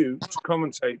want you to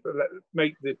commentate, but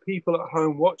make the people at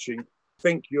home watching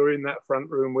think you're in that front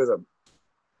room with them."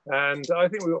 And I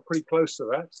think we got pretty close to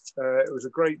that. It was a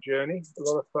great journey, a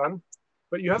lot of fun,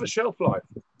 but you have a shelf life,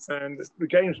 and the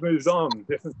game's moved on,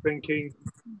 different thinking.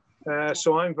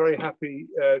 So I'm very happy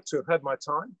to have had my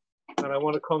time, and I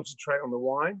want to concentrate on the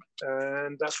wine,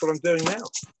 and that's what I'm doing now.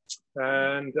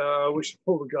 And I wish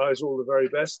all the guys all the very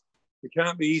best. It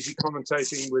can't be easy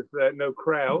commentating with no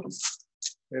crowd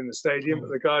in the stadium, but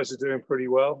the guys are doing pretty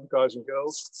well, guys and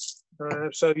girls.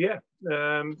 So yeah,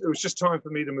 it was just time for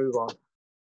me to move on.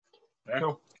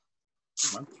 Yeah.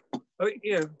 I think,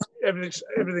 you know,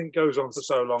 everything goes on for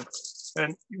so long,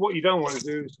 and what you don't want to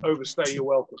do is overstay your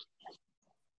welcome.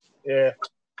 Yeah.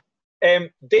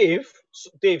 Dave,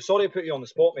 sorry to put you on the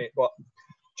spot, mate, but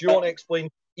do you want to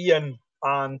explain Ian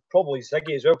and probably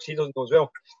Ziggy as well, because he doesn't know as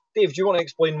well. Dave, do you want to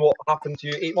explain what happened to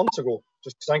you 8 months ago?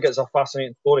 Just because I think it's a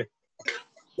fascinating story.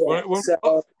 Yeah,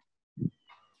 so,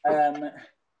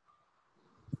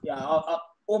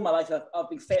 all my life I've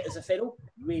been fit as a fiddle,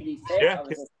 really fit. Yeah. I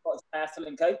was a Scottish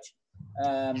triathlon coach.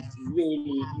 Really,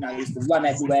 you know, I used to run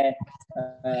everywhere.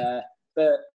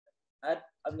 But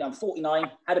I'm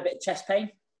 49, had a bit of chest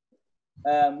pain.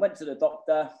 Went to the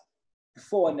doctor.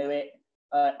 Before I knew it,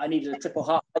 I needed a triple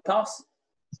heart bypass.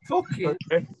 Fucking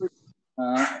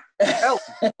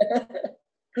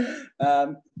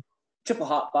triple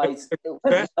heart bypass. It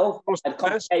went well. I had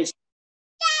complications.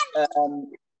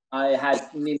 I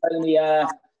had pneumonia,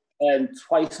 and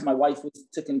twice my wife was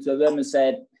took into a room and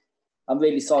said, "I'm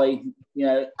really sorry. You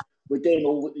know, we're doing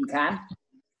all we can.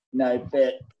 You know,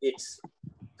 but it's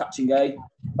touch and go."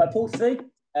 But I pulled through.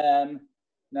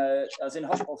 No, I was in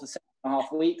hospital for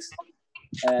 7.5 weeks.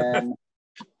 And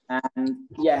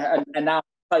yeah, and now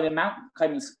climbing mountain.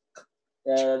 Climbing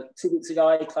 2 weeks ago,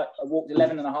 I walked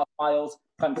 11.5 miles,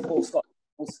 climbed 4 Scottish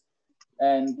hills,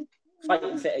 and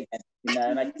fighting fit again. You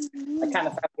know, and I kind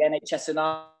of thank the NHS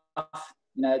enough.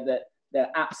 You know that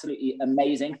they're absolutely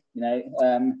amazing. You know,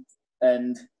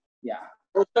 and yeah.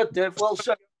 Well said, Dave. Well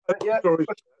said. Yeah.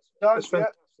 That's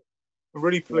fantastic. I'm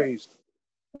really pleased.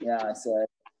 Yeah, so.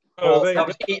 Oh, that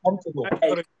was 8 months ago.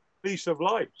 Got a piece of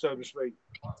life, so to speak.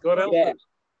 God help us.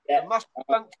 Yeah. Massive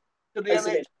thanks to the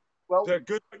NHS. Well, so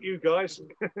good luck, you guys.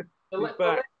 The list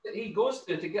that he goes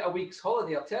to get a week's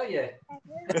holiday, I'll tell you.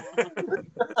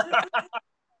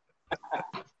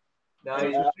 No,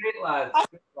 he's a great lad.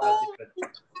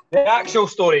 The actual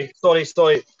story,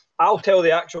 sorry. I'll tell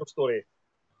the actual story.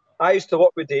 I used to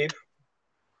work with Dave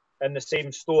in the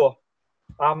same store.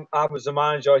 I was the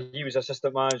manager, he was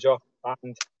assistant manager,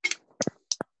 and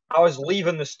I was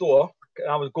leaving the store, and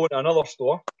I was going to another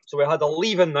store. So we had a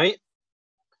leaving night,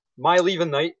 my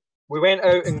leaving night. We went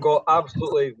out and got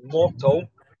absolutely mortal,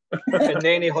 and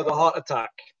then he had a heart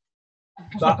attack.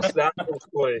 That's the actual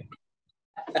story.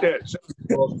 Yeah, so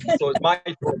it's my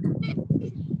story.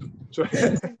 So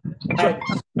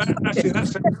actually,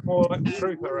 that's more like the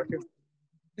truth, I reckon.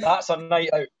 That's a night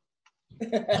out.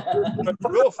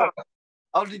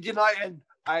 How did you night end?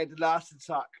 I had a heart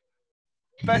attack.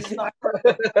 Best night.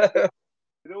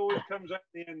 It always comes out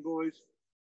in the end, boys.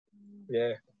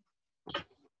 Yeah.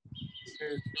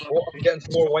 Oh, I'm getting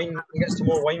some more wine. I'm getting some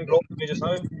more wine brought to me just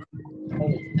now.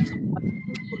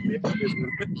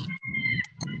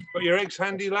 Got your eggs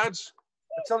handy, lads?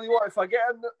 I tell you what, if I get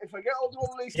hold of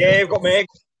one of these, yeah, I've got my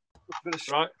eggs.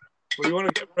 Right. Well, you want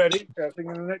to get ready? I think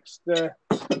in the next 3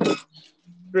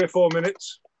 or 4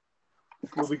 minutes,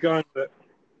 we'll be going with it.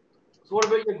 So what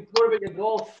about your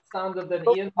golf standard then,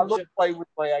 Ian? I love playing with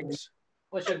my eggs.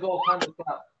 What's your golf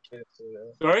handicap?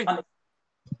 Sorry?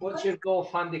 What's your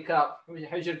golf handicap?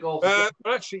 How's your golf?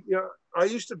 Actually, yeah, I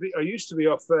used to be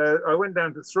off. I went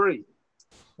down to 3,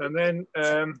 and then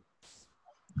as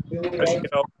you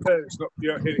get older, it's not, you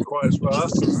don't hit it quite as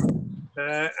fast.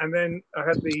 And then I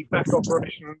had the back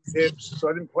operation on the hips, so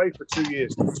I didn't play for 2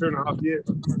 years, 2.5 years.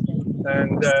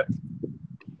 And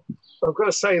I've got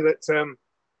to say that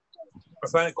I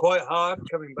found it quite hard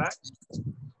coming back.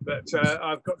 But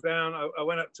I've got down, I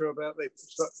went up to about, which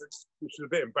was a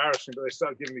bit embarrassing, but they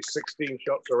started giving me 16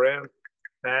 shots around,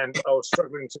 and I was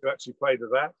struggling to actually play to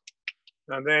that.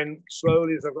 And then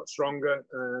slowly, as I got stronger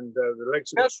and the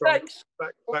legs got stronger,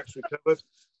 back's recovered.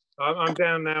 I'm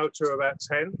down now to about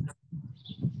 10.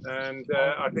 And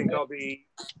I think I'll be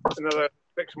another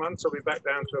 6 months. I'll be back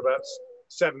down to about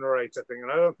 7 or 8, I think.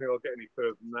 And I don't think I'll get any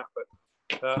further than that.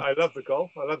 But I love the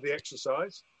golf. I love the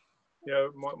exercise. You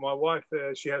know, my wife,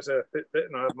 she has a Fitbit,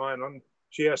 and I have mine on.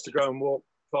 She has to go and walk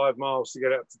 5 miles to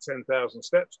get up to 10,000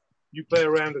 steps. You play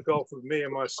around the golf with me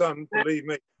and my son, believe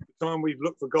me, the time we've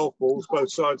looked for golf balls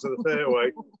both sides of the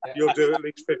fairway, you'll do at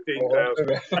least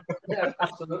 15,000. Yeah,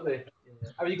 absolutely.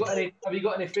 Have you got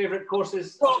any favourite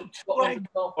courses? Oh, I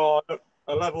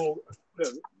love all.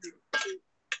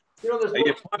 You know,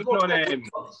 There's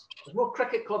more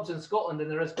cricket clubs in Scotland than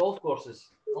there is golf courses.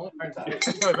 I only found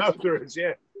that out. I know there is,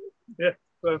 yeah. Yeah.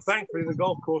 But thankfully, the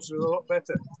golf courses are a lot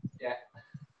better. Yeah.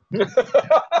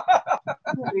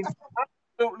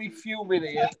 Absolutely fuming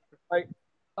here. Like,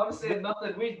 I'm saying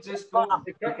nothing. We just go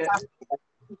to cricket.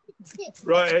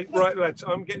 Right, lads.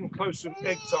 I'm getting close to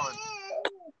egg time.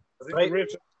 I think the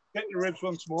ribs. Get your ribs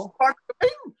once more.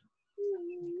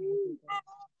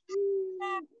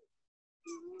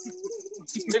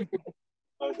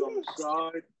 Eyes on the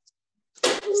side.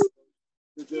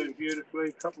 You're doing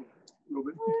beautifully. Couple, a little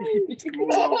bit more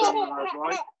well done than I'd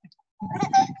like.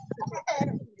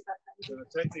 I'm going to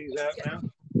take these out now.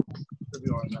 Should be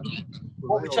all right now.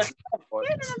 What we checking out? What we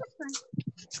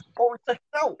checking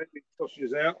out? Take these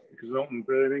sausages out because I don't want them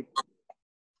burning.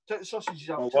 Take the sausages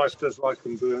out. My wife does like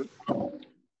them burnt.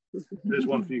 There's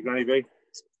one for you, Gravy.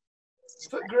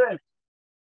 Put gravy.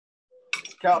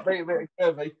 Can't beat a bit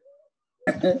of gravy.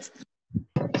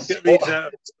 Get these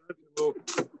out. We'll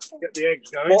get the eggs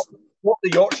going. What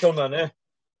the Yorkshire man, eh?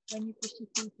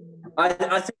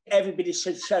 I think everybody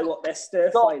should show what their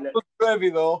stir fry looks. Not gravy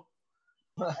though.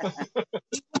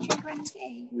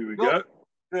 Here we go.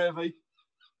 Gravy.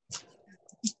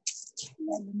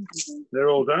 They're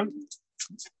all done.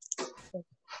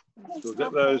 We'll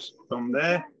get those from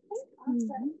there.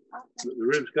 Let the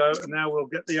ribs go, and now we'll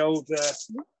get the old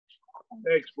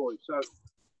eggs, boys. So,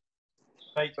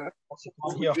 right, what's the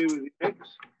plan what here? we do with the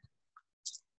eggs?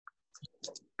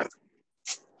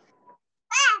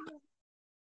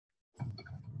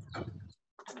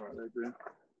 Right, they're doing.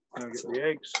 Now get the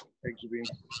eggs. Eggs are being.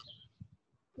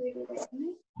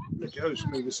 There it goes.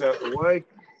 Move this out of the way.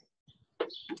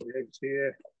 The eggs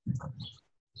here.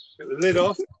 Get the lid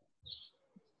off.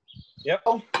 Yep.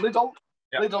 Oh, lid on.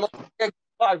 Yep. Lid on.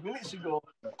 5 minutes ago.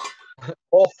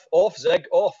 Off, Zig,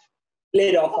 off.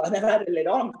 Lid off. I never had a lid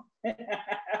on. I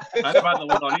never had the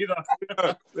lid on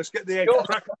either. Let's get the eggs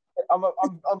cracked. I'm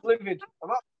livid.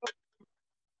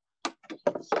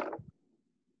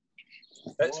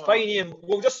 It's fine, Ian.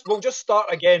 We'll just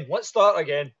start again. Let's start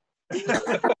again.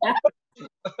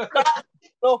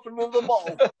 Open another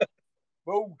bottle.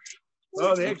 Whoa.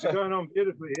 Oh, the eggs are going on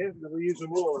beautifully here. We'll use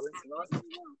them all, I think,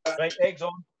 tonight. Right, eggs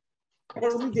on.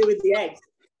 What do we do with the eggs?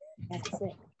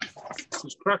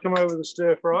 Just crack them over the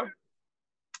stir fry.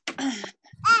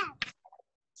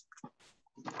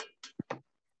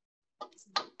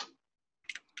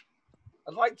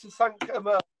 I'd like to thank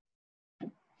Clive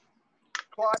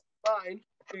Martin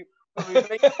for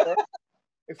the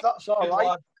if that's all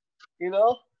right. You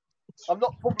know, I'm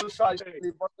not publicising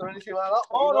anybody or anything like that.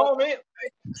 Oh, no, mate.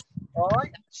 All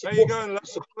right. There you go,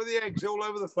 lads. With the eggs all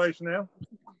over the place now.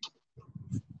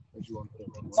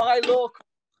 Buy local.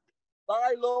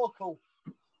 Buy local.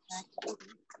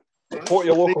 Support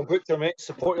your local butcher, mate.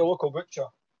 Support your local butcher.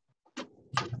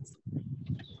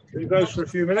 Leave those for a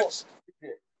few minutes.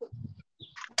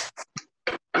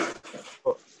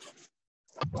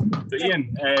 So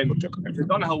Ian, if the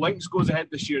Dunhill Links goes ahead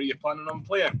this year, are you planning on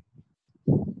playing?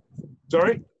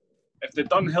 Sorry? If the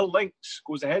Dunhill Links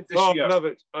goes ahead this Oh, year, I love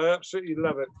it. I absolutely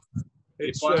love it.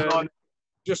 It's planning on?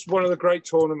 just one of the great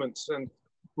tournaments, and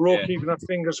we're all keeping our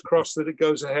fingers crossed that it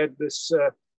goes ahead this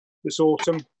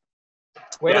autumn.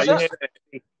 Where is it?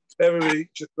 Everybody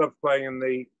just loves playing in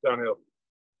the Dunhill.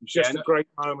 It's just a great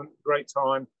moment, great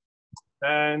time.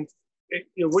 And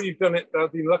when you've done it,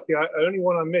 I've been lucky. The only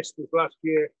one I missed was last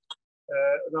year,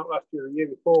 not last year, the year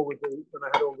before, when I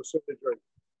had all the surgery.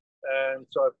 And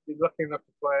so I've been lucky enough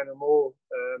to play in them all,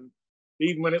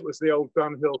 even when it was the old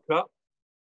Dunhill Cup,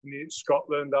 in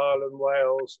Scotland, Ireland,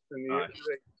 Wales, and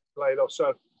they played off.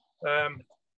 So,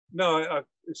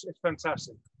 it's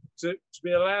fantastic. To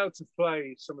be allowed to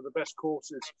play some of the best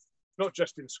courses, not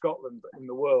just in Scotland, but in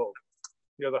the world.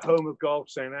 You know, the home of golf,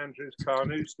 St Andrews,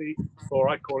 Carnoustie, or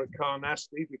I call it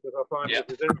Carnasty, because I find if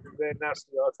there's anything there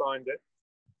nasty, I find it.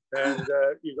 And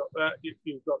you've got that.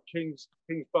 You've got King's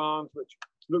Barnes, which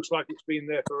looks like it's been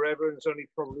there forever, and it's only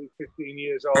probably 15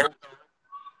 years old,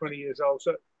 20 years old.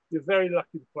 So you're very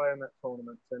lucky to play in that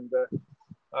tournament, and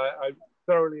I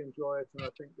thoroughly enjoy it. And I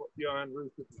think what Johan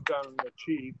Rupert has done and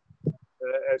achieved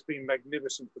has been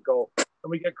magnificent for golf. And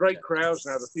we get great crowds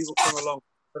now. The people come along.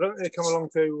 I don't think they come along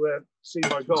to see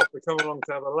my golf. They come along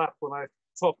to have a laugh when I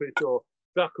top it or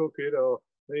duck hook it or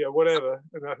whatever.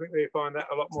 And I think they find that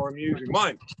a lot more amusing.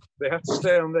 Mine, they have to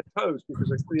stay on their toes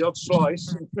because it's the odd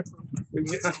slice.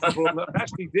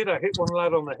 Actually, I hit one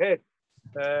lad on the head.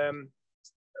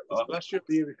 Last year,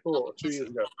 the year before, or 2 years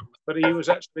ago. But he was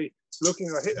actually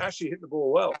looking. Actually hit the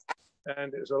ball well,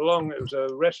 and it was a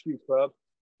rescue club,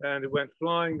 and it went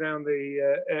flying down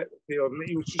the field. And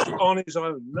he was just on his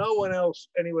own. No one else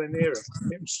anywhere near him.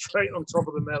 Hit him straight on top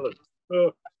of the melon.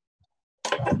 Oh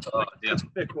dear.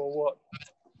 Thick or what?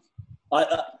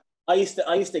 I used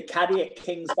to caddy at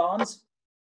King's Barnes.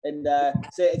 And so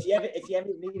if you ever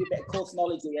need a bit of course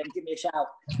knowledge, then give me a shout.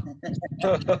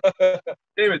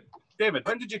 David,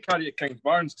 when did you caddy at King's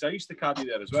Barnes? Because I used to caddy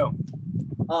there as well.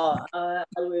 I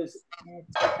was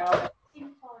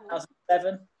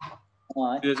 2007.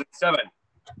 2007.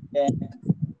 Yeah.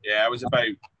 Yeah, I was about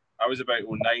 09.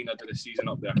 I did a season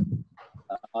up there.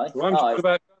 What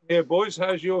about here, boys?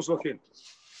 How's yours looking?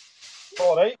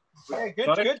 All right. Yeah, good.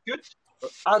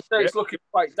 I'd say it's looking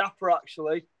quite dapper,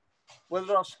 actually.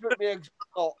 Whether I've split my eggs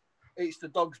or not, it's the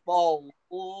dog's ball.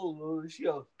 Oh,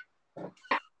 sure.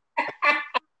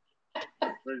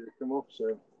 Ready to come up,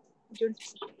 so I'm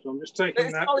just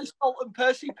taking that. It's salt and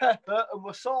Percy pepper, and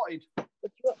we're sorted. Why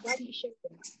don't you show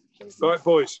them? Right,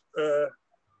 boys.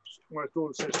 My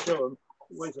daughter says show them.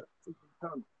 Where's that?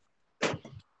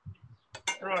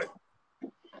 Right.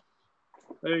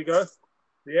 There you go.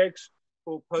 The eggs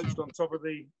all poached on top of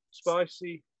the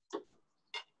spicy.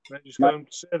 Then just go and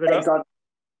serve it up.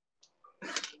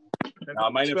 No,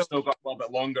 mine have still got a little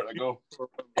bit longer to go.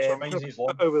 Yeah, mine's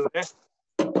over there.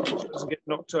 Doesn't get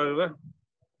knocked over.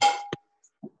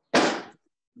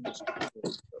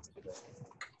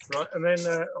 Right, and then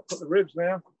I'll put the ribs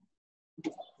now.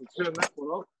 I'll turn that one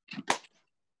off.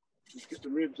 Just get the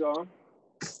ribs on.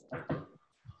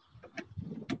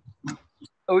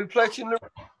 Are we plating the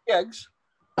eggs?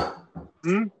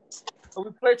 Hmm? Are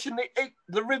we plating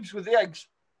the ribs with the eggs?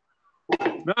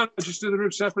 No, just do the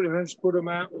ribs separately and then just put them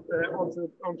out onto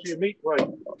your meat plate.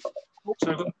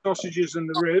 So I've got the sausages and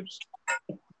the ribs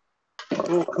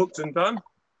all cooked and done.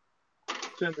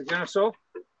 Turn the gas off.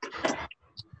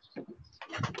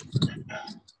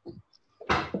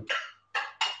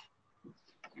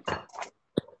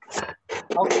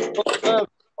 I'm not nervous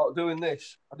about doing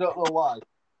this. I don't know why.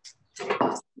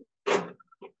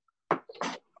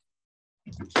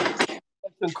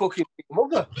 I've been cooking with your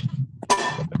mother.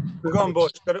 Go on,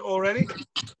 boys. Got it all ready?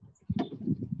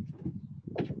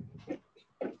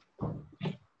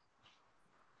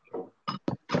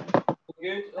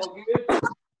 All good.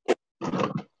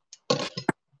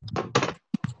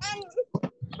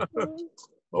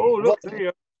 Oh, look, there you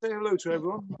go. Say hello to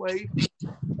everyone. Wave.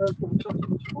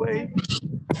 Wave.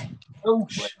 Oh,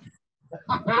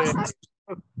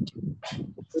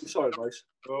 sorry, guys.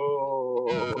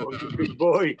 Oh, good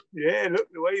boy. Yeah, look,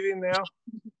 they're waving now.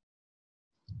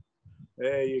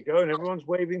 There you go. And everyone's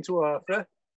waving to Arthur.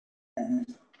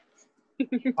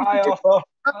 Hi, Arthur.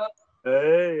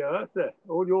 Hey, Arthur.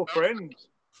 All your friends.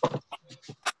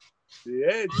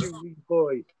 Yeah, good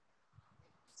boy.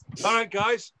 All right,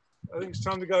 guys. I think it's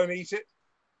time to go and eat it.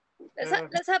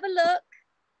 Let's have a look.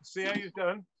 See how you've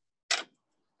done.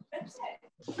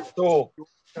 So,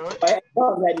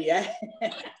 Not ready yet.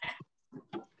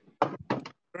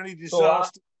 Any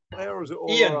disaster there, or is it all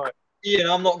right? Ian,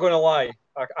 I'm not going to lie.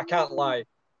 I can't lie.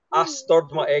 I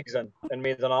stirred my eggs in and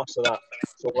made an ass of that.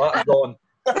 So that's gone.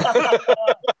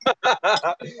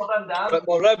 But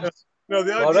my ribs, No,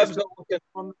 the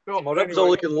my ribs are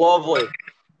looking lovely.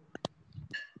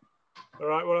 All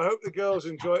right, well, I hope the girls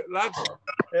enjoy it. Lads,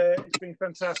 it's been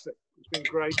fantastic. It's been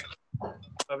great.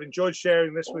 I've enjoyed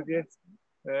sharing this with you.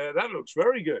 That looks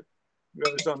very good.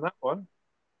 Whoever's done that one.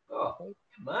 Oh,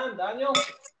 man, Daniel.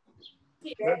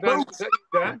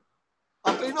 Dan?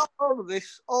 I've been on all of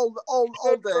this all day.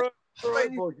 All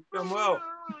right, boy, you've done well.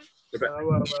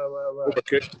 Well.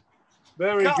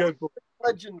 Very good, boy.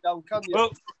 Legend down, can you? Well,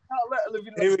 Can't let a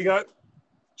living here we go.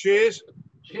 Cheers.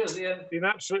 Cheers, Ian. Been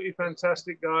absolutely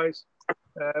fantastic, guys.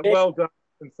 Well done,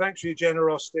 and thanks for your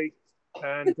generosity.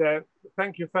 And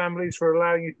thank your families for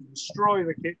allowing you to destroy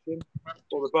the kitchen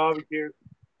or the barbecue.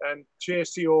 And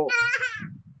cheers to you all.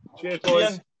 Cheers, boys.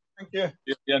 Ian, thank you.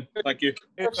 Yeah, thank you.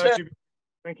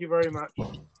 Thank you very much.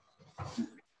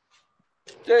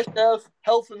 Stay safe,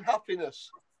 health and happiness.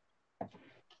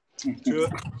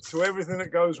 To everything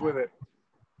that goes with it.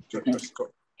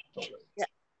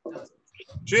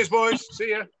 Cheers, boys.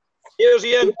 See ya. Cheers,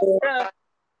 Ian.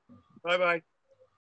 Bye-bye.